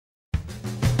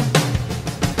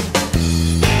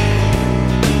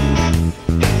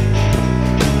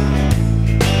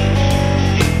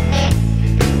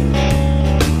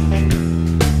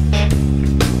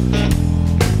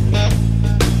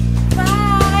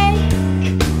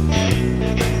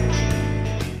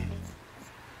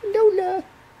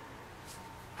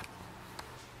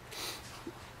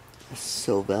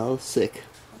So Val's sick.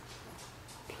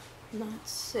 Not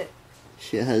sick.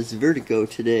 She has vertigo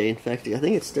today. In fact, I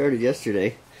think it started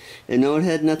yesterday. And no, it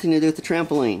had nothing to do with the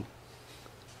trampoline.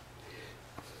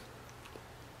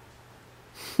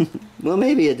 Well,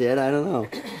 maybe it did. I don't know.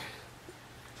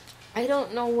 I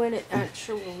don't know when it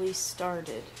actually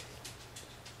started,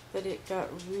 but it got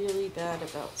really bad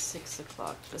about 6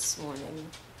 o'clock this morning.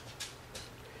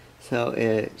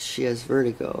 So she has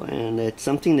vertigo, and it's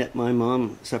something that my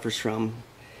mom suffers from,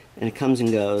 and it comes and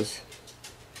goes.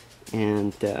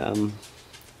 And I'm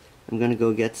going to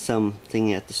go get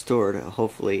something at the store.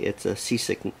 Hopefully, it's a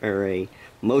seasickness or a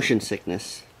motion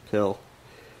sickness pill.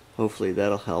 Hopefully,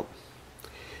 that'll help.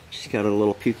 She's got a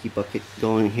little pukey bucket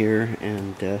going here,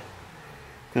 and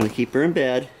going to keep her in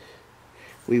bed.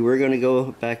 We were going to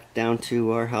go back down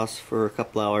to our house for a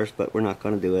couple hours, but we're not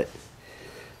going to do it.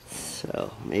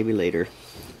 So maybe later.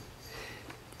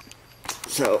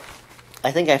 So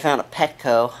I think I found a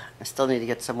Petco. I still need to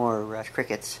get some more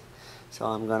crickets. So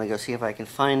I'm going to go see if I can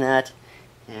find that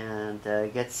and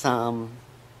get some.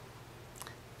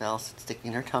 Val's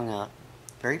sticking her tongue out.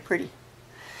 Very pretty.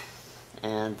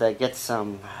 And get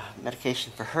some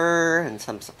medication for her and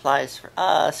some supplies for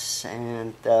us.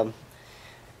 And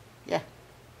yeah.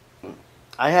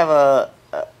 I have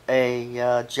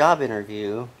a job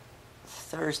interview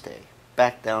Thursday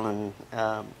back down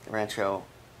in Rancho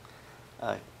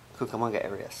Cucamonga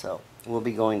area. So we'll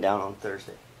be going down on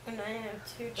Thursday. And I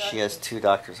have 2 doctors. She has 2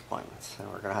 doctor's appointments, and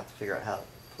we're going to have to figure out how to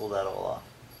pull that all off.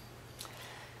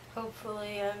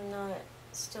 Hopefully I'm not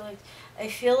still like... I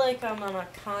feel like I'm on a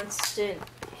constant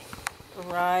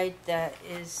ride that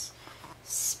is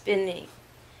spinning.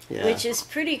 Yeah. Which is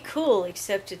pretty cool,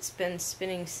 except it's been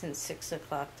spinning since 6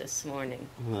 o'clock this morning.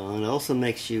 Well, it also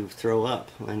makes you throw up.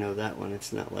 I know that one.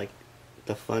 It's not like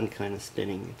the fun kind of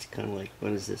spinning. It's kind of like,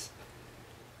 when is this?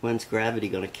 When's gravity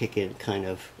going to kick in kind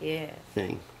of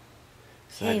thing.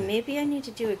 So Hey, maybe I need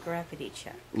to do a gravity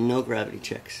check. No gravity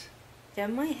checks.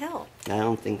 That might help. I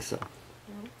don't think so.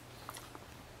 No.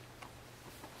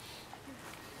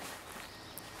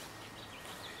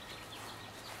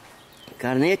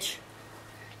 Got an itch?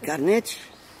 Got an itch?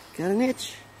 Got an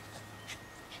itch?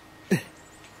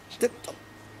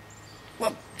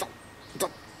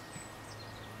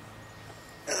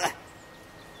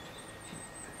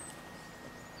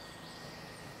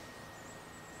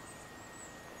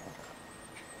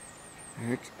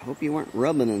 I hope you weren't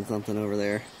rubbing on something over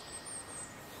there.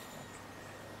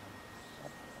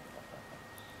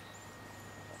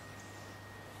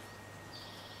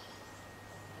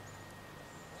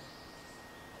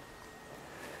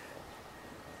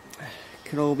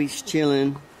 Kenobi's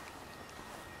chilling.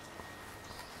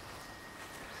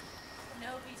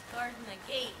 Kenobi's guarding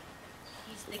the gate.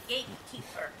 He's the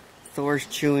gatekeeper. Thor's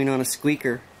chewing on a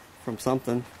squeaker from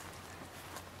something.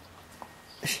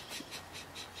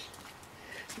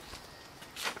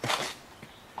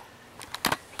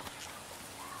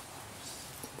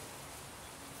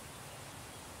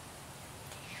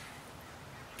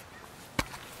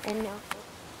 And now...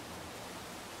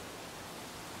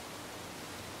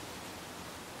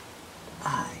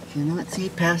 I cannot see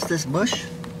past this bush.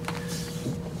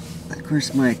 Of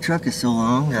course, my truck is so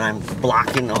long that I'm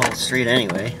blocking the whole street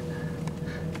anyway.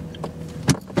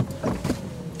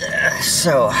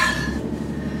 So,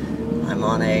 I'm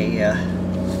on a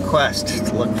quest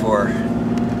to look for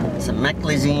some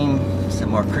meclizine, some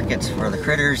more crickets for the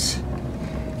critters,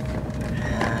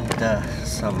 and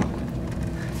some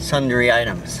sundry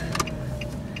items.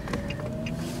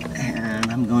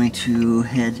 And I'm going to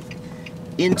head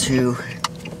into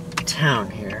town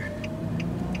here.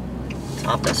 It's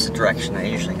opposite direction I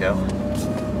usually go.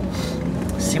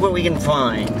 See what we can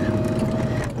find.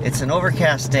 It's an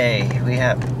overcast day. We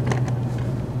have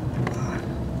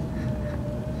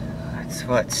it's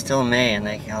what, still May, and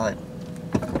they call it,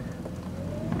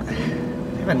 they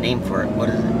have a name for it. What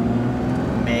is it?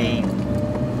 May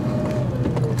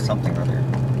something or other.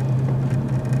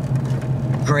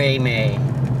 Gray May.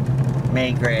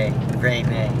 May gray. Gray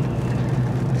May.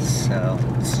 So,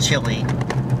 it's chilly.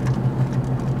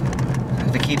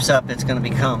 If it keeps up, it's going to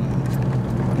become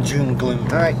June gloom.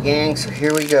 Alright, gang, so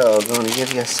here we go. Going to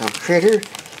give you some critter,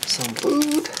 some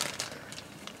food.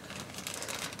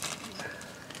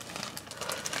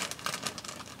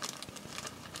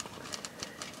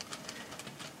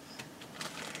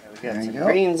 We got some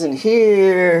greens in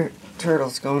here.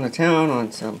 Turtle's going to town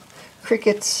on some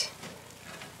crickets.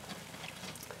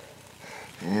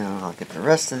 And I'll get the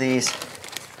rest of these.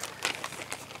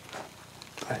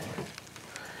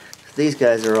 These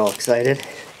guys are all excited.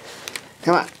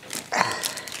 Come on.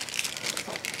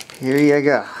 Here you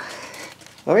go.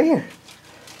 Over here.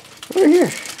 Over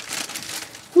here.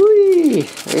 Whee!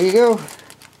 There you go.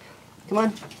 Come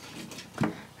on.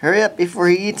 Hurry up before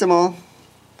he eats them all.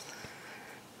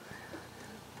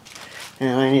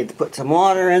 And I need to put some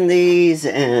water in these,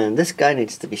 and this guy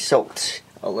needs to be soaked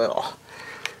a little.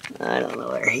 I don't know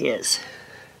where he is.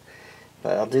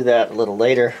 But I'll do that a little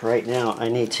later. Right now I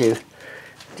need to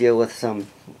deal with some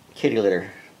kitty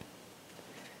litter.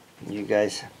 You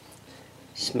guys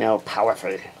smell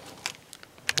powerful.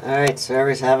 Alright, so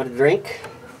everybody's having a drink.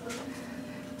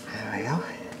 There we go.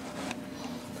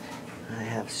 I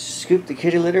have scooped the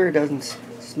kitty litter. It doesn't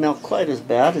smell quite as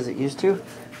bad as it used to.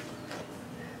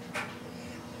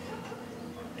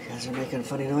 You guys are making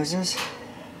funny noises.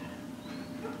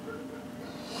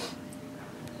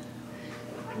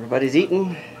 Everybody's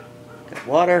eating. Got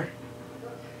water.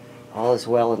 All is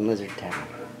well in Lizard Town.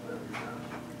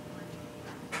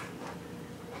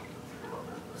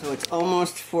 So it's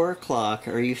almost 4 o'clock.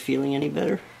 Are you feeling any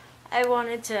better? I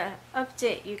wanted to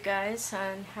update you guys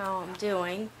on how I'm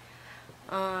doing.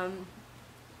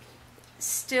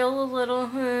 Still a little,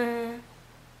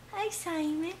 hi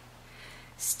Simon.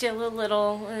 Still a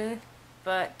little,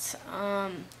 but,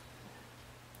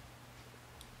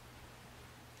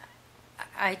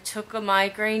 I took a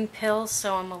migraine pill,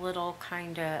 so I'm a little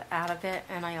kinda out of it,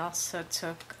 and I also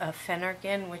took a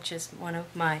Phenergan, which is one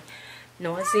of my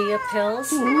nausea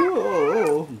pills.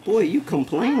 Whoa, boy, you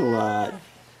complain a lot.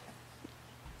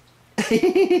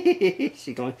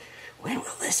 She's going, when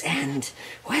will this end?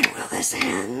 When will this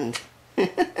end?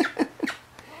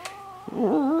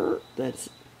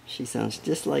 She sounds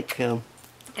just like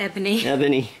Ebony.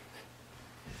 Ebony.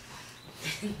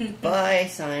 Bye,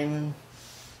 Simon.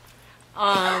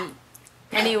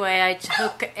 Anyway, I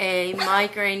took a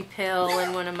migraine pill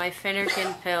and one of my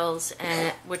Phenergan pills,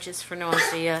 which is for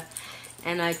nausea,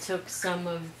 and I took some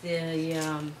of the,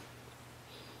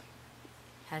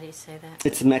 how do you say that?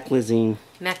 It's meclizine.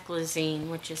 Meclizine,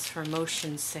 which is for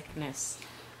motion sickness.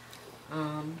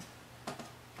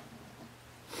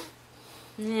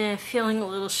 Yeah, feeling a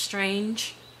little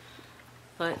strange,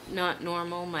 but not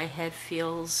normal. My head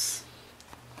feels,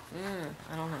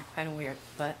 I don't know, kind of weird,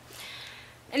 but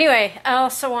anyway, I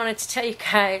also wanted to tell you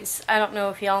guys, I don't know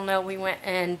if y'all know, we went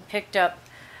and picked up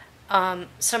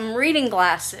some reading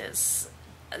glasses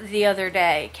the other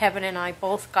day. Kevin and I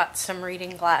both got some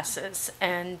reading glasses,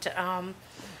 and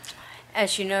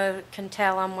as you know, can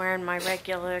tell I'm wearing my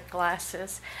regular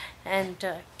glasses, and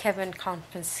Kevin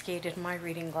confiscated my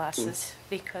reading glasses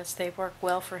because they work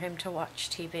well for him to watch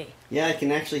TV. Yeah, I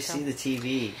can actually see the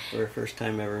TV for the first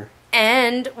time ever.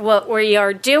 And what we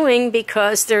are doing,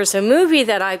 because there's a movie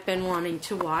that I've been wanting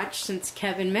to watch since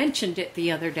Kevin mentioned it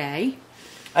the other day.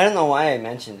 I don't know why I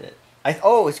mentioned it.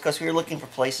 Oh, it's because we were looking for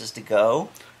places to go.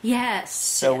 Yes.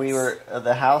 So we were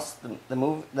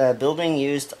the building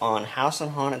used on House on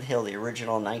Haunted Hill, the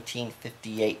original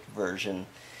 1958 version,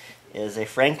 is a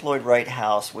Frank Lloyd Wright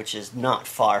house, which is not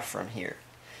far from here.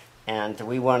 And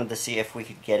we wanted to see if we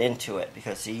could get into it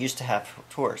because they used to have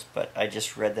tours, but I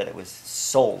just read that it was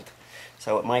sold.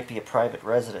 So it might be a private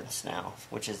residence now,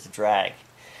 which is the drag.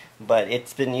 But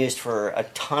it's been used for a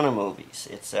ton of movies.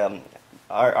 It's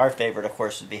our favorite, of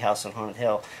course, would be House on Haunted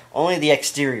Hill. Only the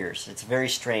exteriors. It's a very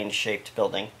strange shaped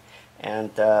building.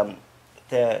 And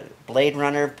the Blade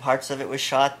Runner, parts of it was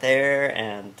shot there,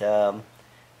 and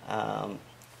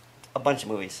a bunch of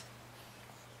movies.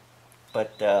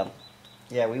 But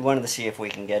yeah, we wanted to see if we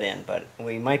can get in, but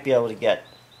we might be able to get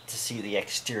to see the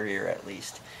exterior at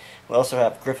least. We also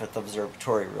have Griffith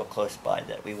Observatory real close by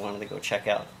that we wanted to go check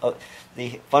out. Oh,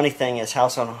 the funny thing is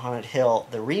House on Haunted Hill,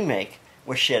 the remake,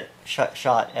 was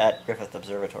shot at Griffith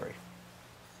Observatory.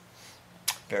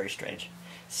 Very strange.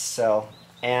 So,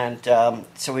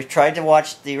 so we've tried to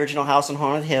watch the original House on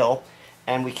Haunted Hill,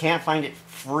 and we can't find it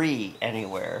free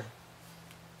anywhere,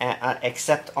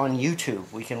 except on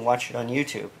YouTube. We can watch it on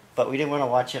YouTube, but we didn't want to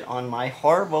watch it on my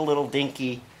horrible little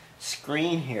dinky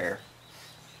screen here.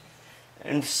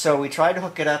 And so we tried to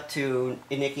hook it up to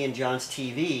Nikki and John's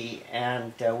TV,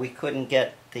 and we couldn't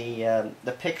get the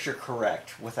picture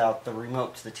correct without the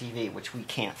remote to the TV, which we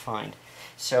can't find.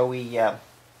 So we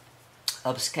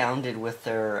absconded with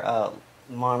their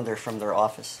monitor from their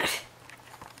office.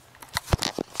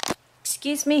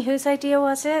 Excuse me, whose idea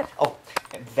was it? Oh,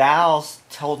 Val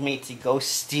told me to go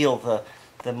steal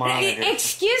the monitor.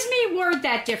 Excuse me, word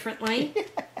that differently.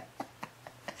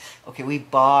 Okay, we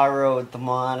borrowed the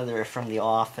monitor from the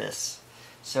office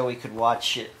so we could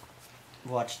watch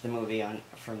the movie on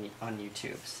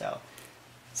YouTube.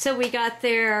 So we got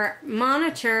their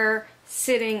monitor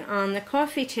sitting on the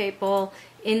coffee table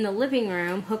in the living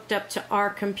room, hooked up to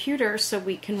our computer so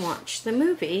we can watch the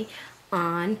movie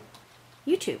on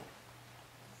YouTube.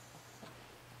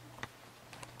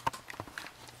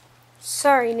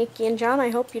 Sorry, Nikki and John, I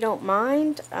hope you don't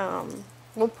mind.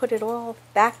 We'll put it all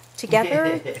back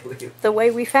together the way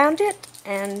we found it,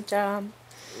 and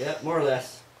yep, more or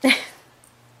less.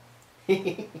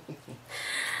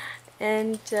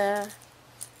 And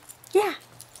yeah,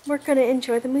 we're gonna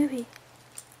enjoy the movie.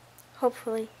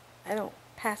 Hopefully I don't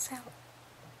pass out.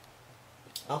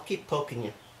 I'll keep poking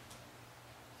you.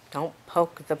 Don't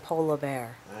poke the polar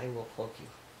bear. I will poke you.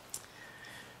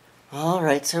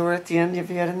 Alright, so we're at the end of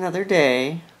yet another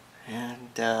day, and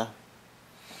gonna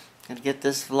get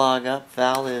this vlog up.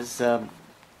 Val is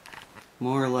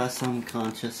more or less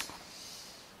unconscious.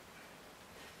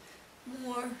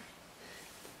 More.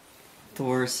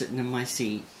 Thor's sitting in my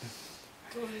seat.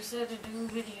 Thor's editing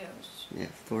videos. Yeah,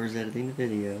 Thor's editing the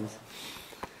videos.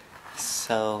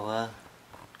 So,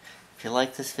 if you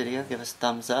like this video, give us a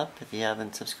thumbs up. If you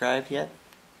haven't subscribed yet,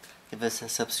 give us a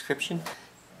subscription.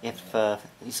 If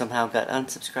you somehow got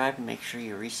unsubscribed, make sure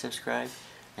you resubscribe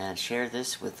and share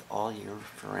this with all your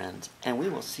friends. And we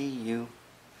will see you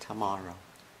tomorrow.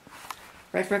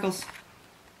 Right, Freckles?